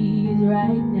cease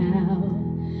right now.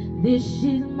 This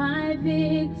is my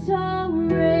victory,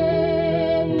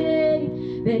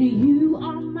 that you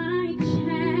are my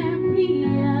champion,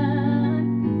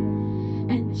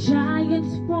 and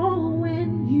giants fall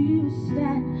when you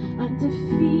stand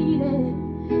undefeated.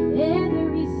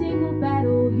 Every single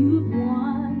battle you've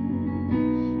won,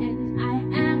 and I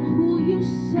am who you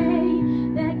say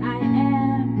that I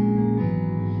am.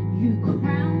 You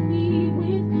crown me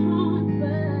with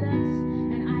confidence,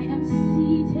 and I am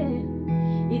seated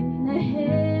in the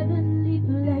heavenly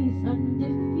place,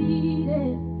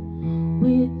 undefeated,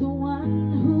 with the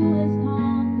one who has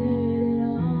conquered it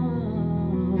all.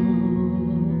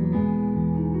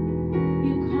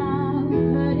 You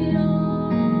conquered it all.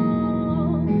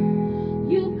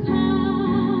 You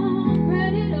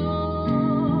conquered it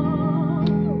all.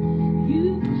 You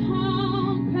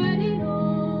conquered it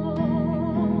all.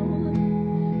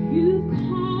 You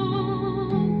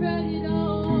conquered it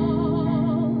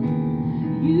all.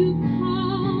 You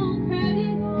conquered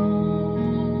it all.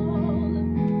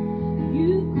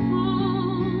 You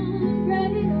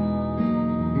conquered it all.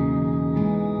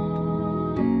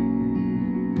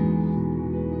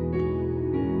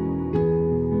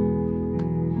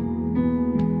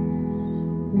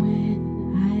 When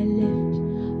I lift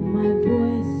my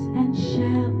voice and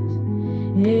shout,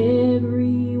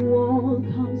 every wall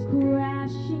comes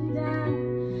crashing down.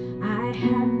 I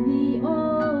have the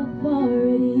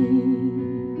authority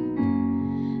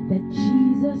that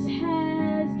Jesus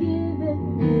has given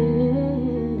me.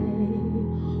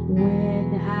 When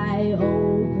I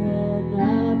open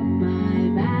up my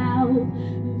mouth,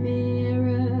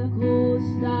 miracles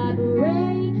start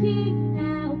breaking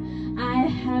out. I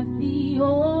have the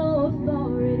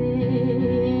authority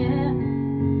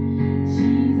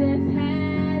Jesus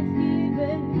has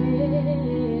given me.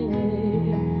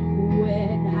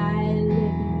 When I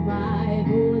lift my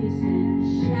voice and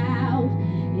shout,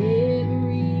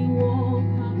 every wall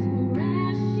comes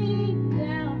crashing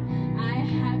down. I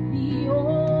have the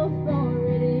authority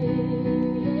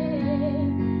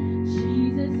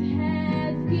Jesus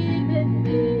has given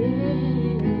me.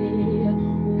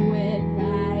 When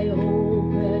I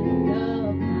open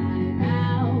up my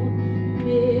mouth,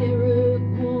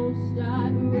 miracles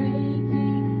start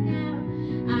breaking out.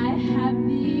 I have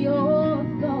the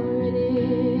authority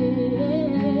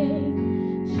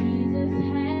Jesus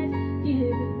has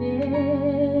given me.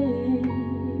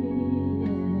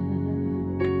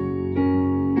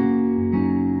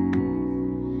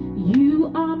 You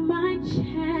are my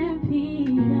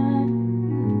champion,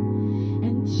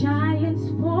 and giants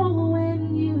fall when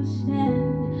you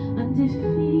stand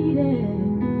undefeated.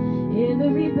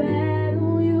 Every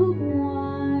battle you've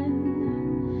won,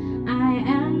 I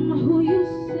am who you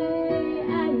say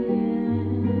I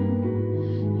am.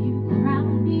 You crown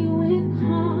me with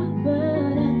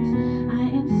confidence. I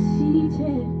am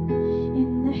seated in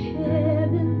the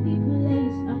heavenly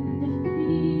place,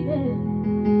 undefeated,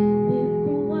 with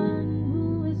the one who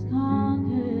has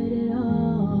conquered it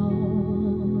all.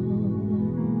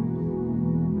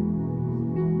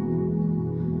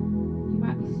 You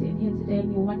might be sitting here today and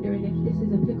you're wondering if this is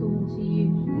applicable to you.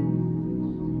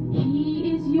 He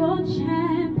is your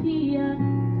champion,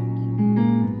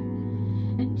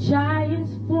 and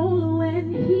giants fall when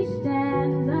he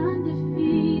stands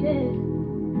undefeated.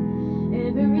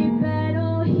 Every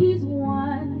battle he's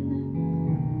won.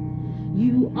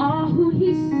 You are who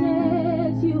he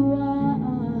says you are.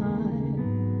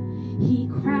 He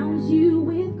crowns you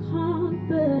with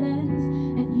confidence,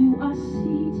 and you are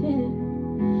seated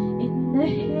in the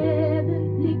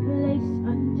heavenly place,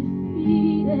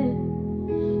 undefeated,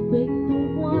 with the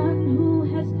one who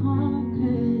has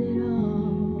conquered it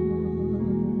all.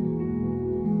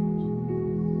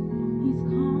 He's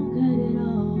conquered it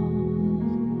all.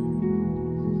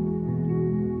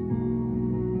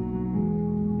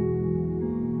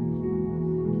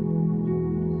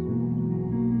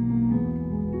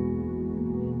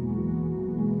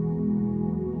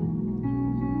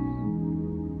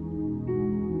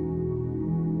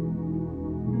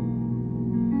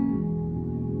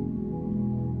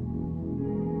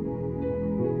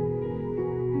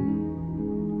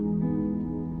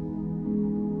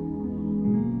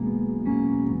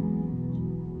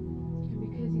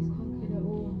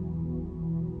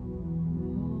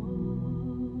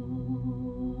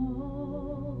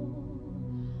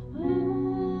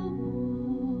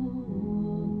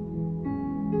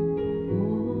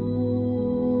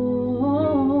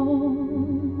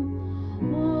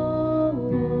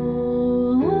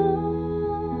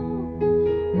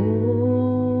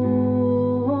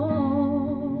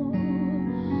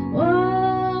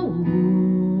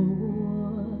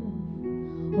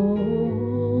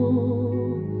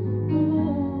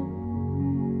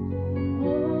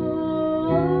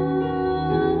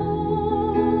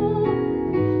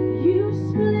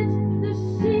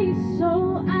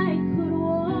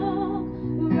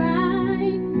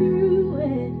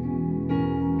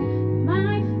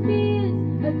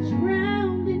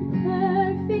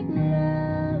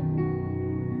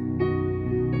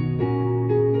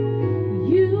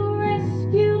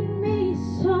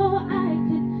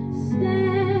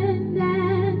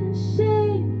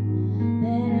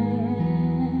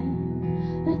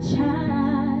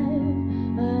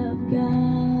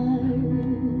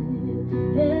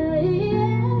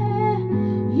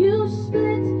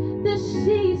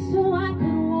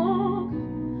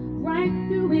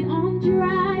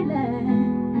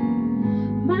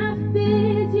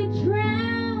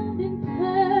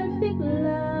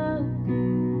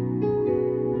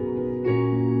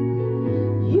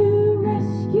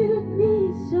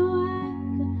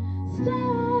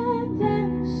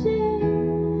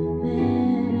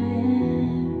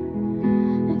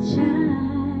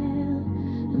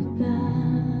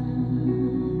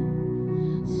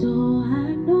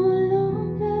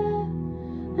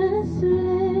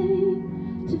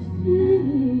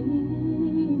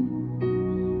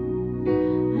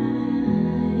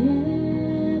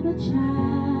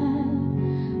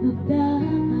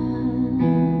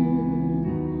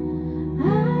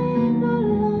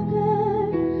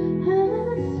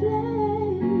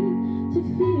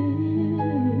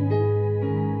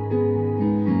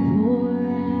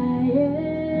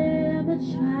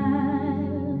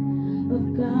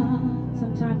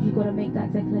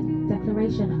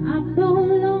 declaration. I'm no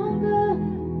longer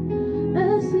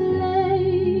a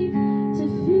slave to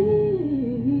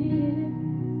fear.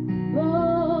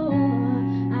 Oh,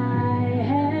 I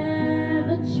am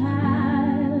a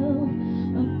child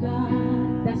of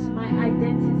God. That's my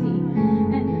identity.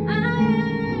 And I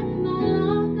am no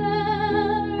longer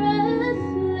a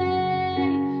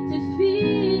slave to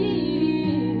fear.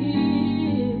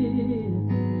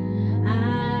 I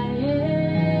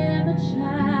am a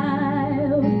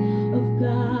child of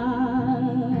God.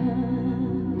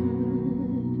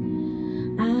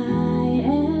 I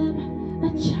am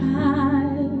a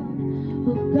child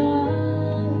of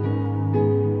God.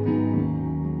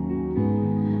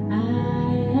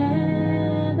 I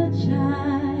am a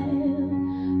child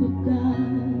of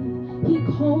God. He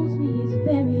calls me his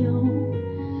very own.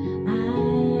 I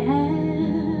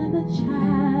am a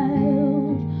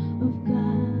child of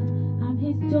God. I'm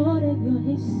his daughter, you're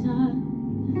his son.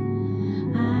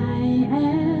 I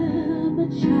am a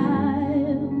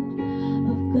child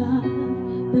of God,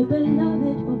 the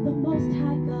beloved of the Most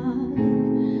High God.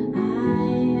 I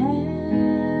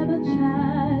am a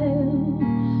child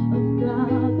of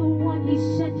God, the one he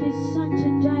sent his son to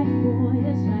die for.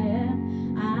 Yes, I am.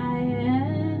 I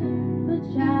am a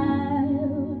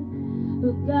child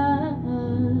of God.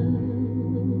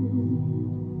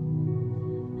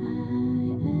 I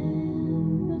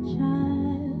am a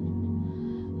child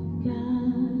of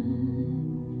God,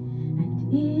 and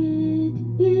it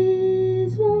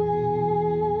is well.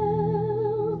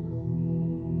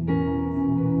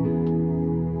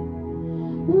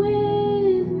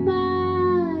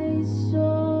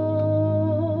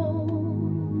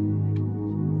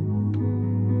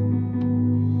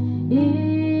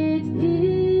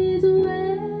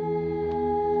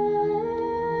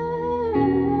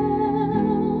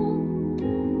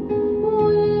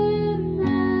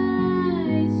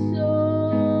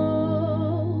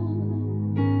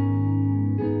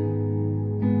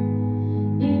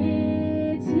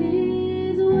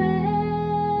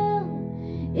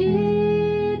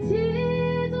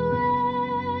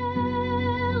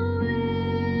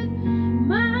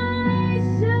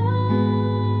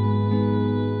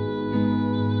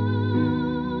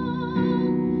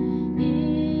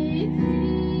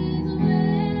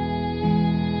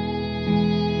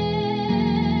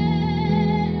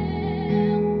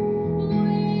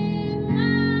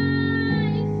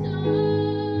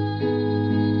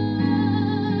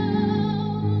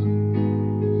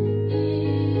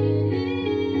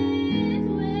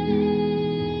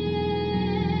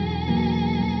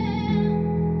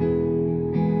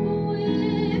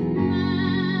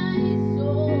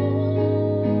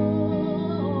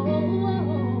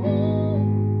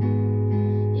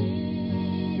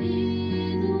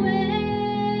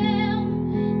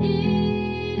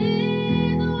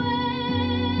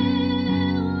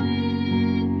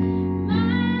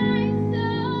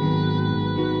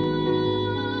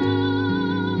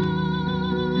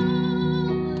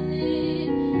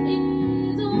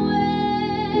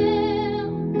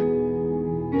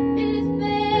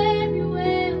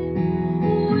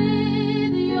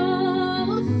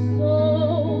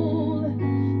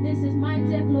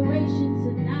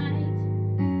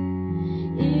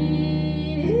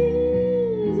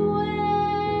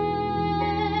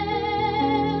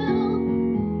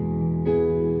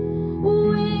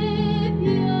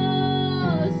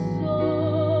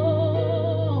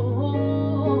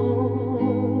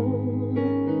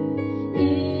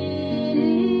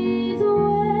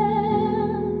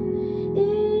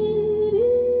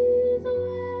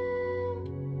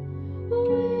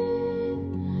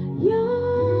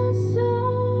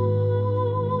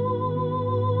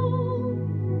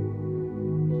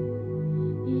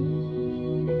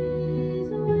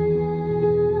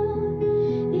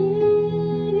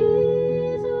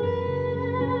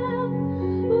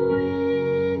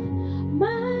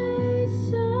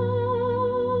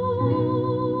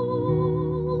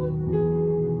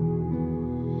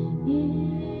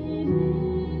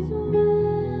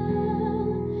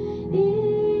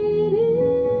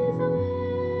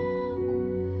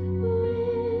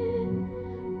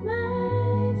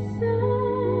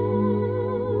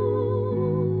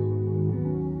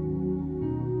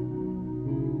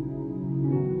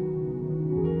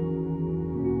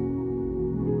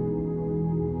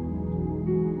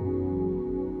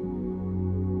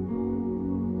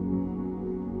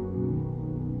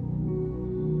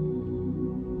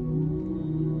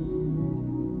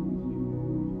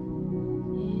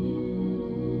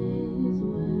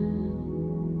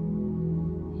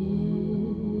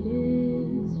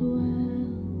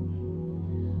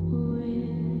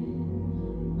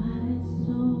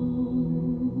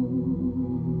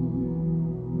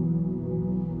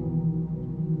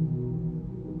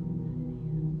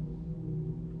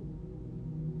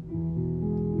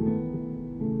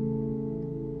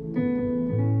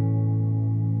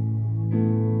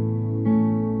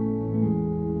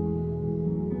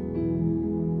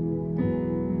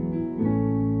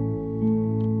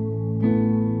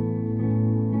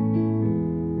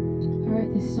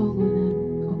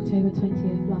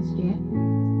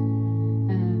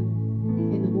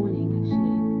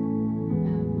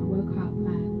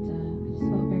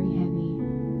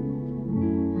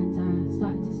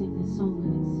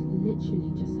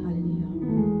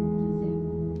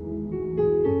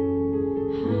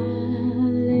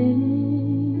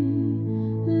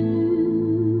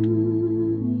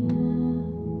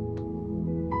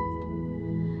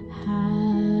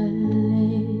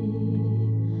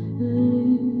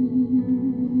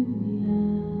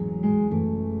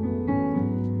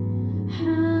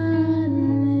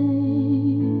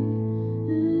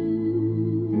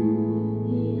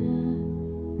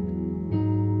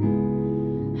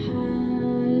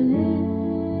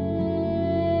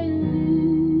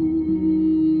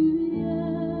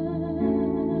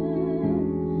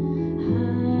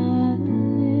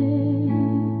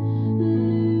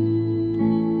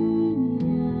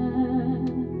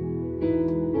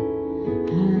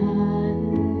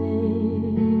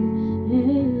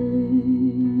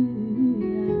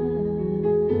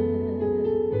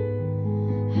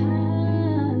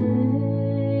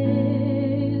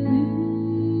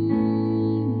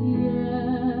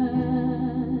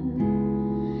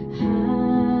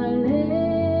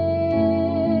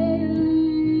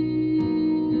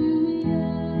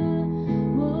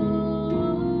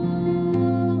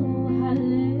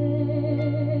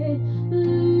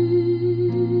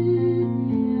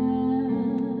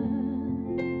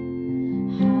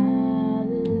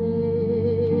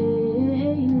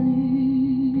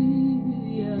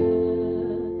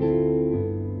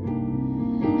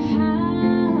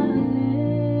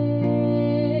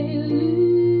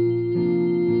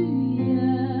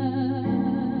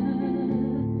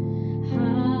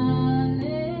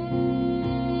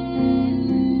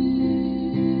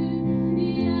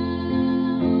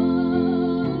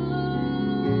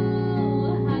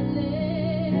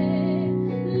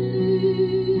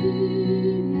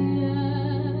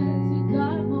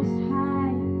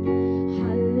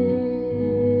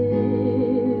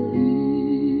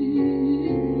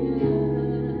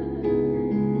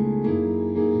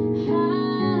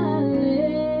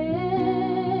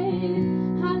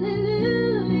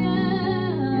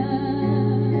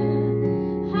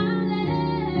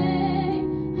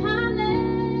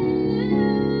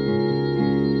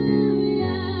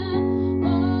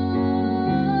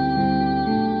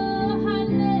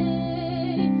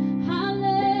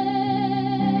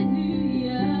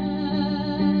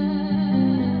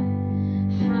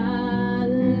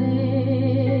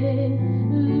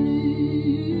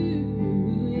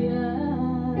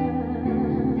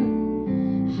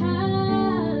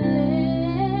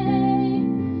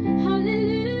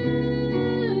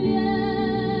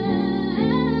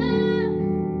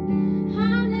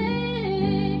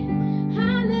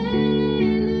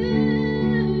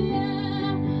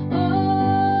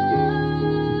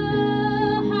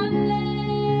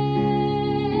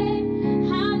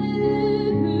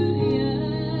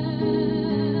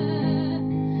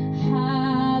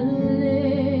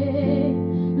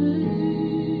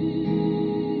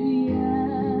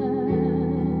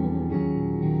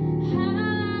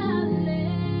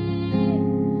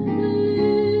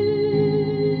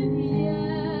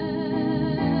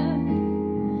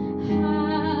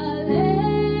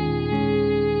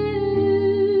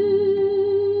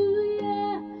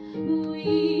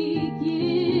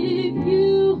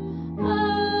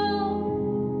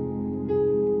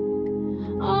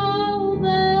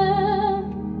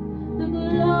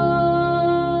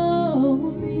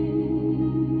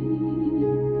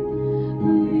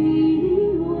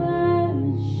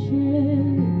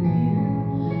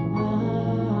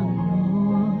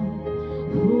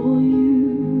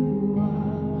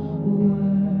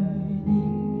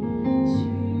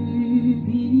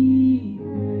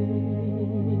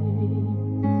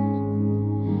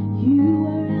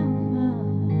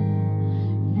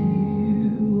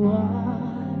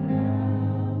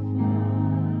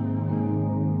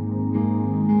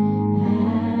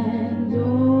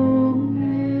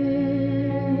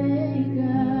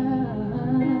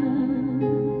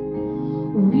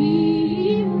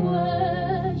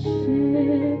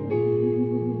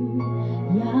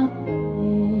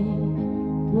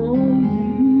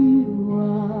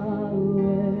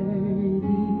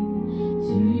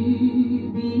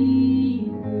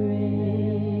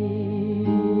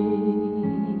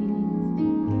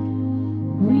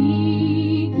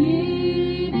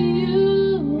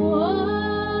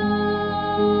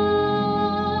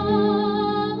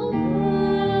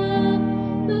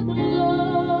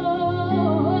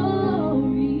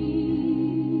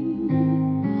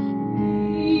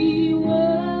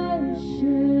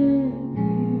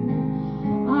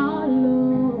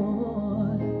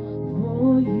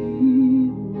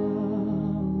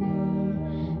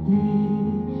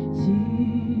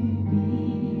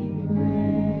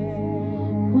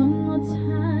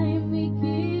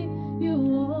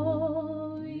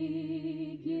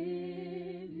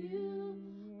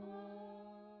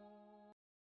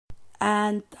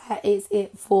 is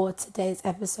it for today's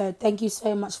episode. Thank you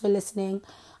so much for listening.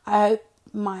 I hope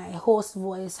my hoarse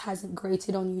voice hasn't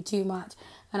grated on you too much,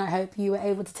 and I hope you were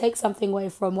able to take something away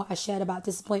from what I shared about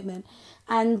disappointment,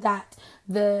 and that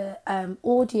the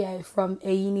audio from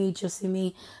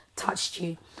ENIJM touched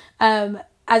you.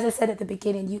 As I said at the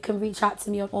beginning, you can reach out to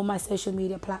me on all my social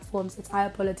media platforms. It's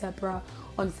Ayapola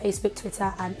on Facebook,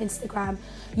 Twitter and Instagram.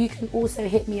 You can also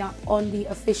hit me up on the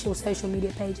official social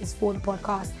media pages for the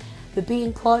podcast. The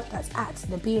Being Pod, that's at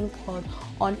The Being Pod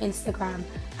on Instagram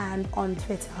and on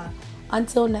Twitter.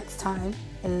 Until next time,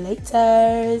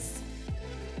 laters.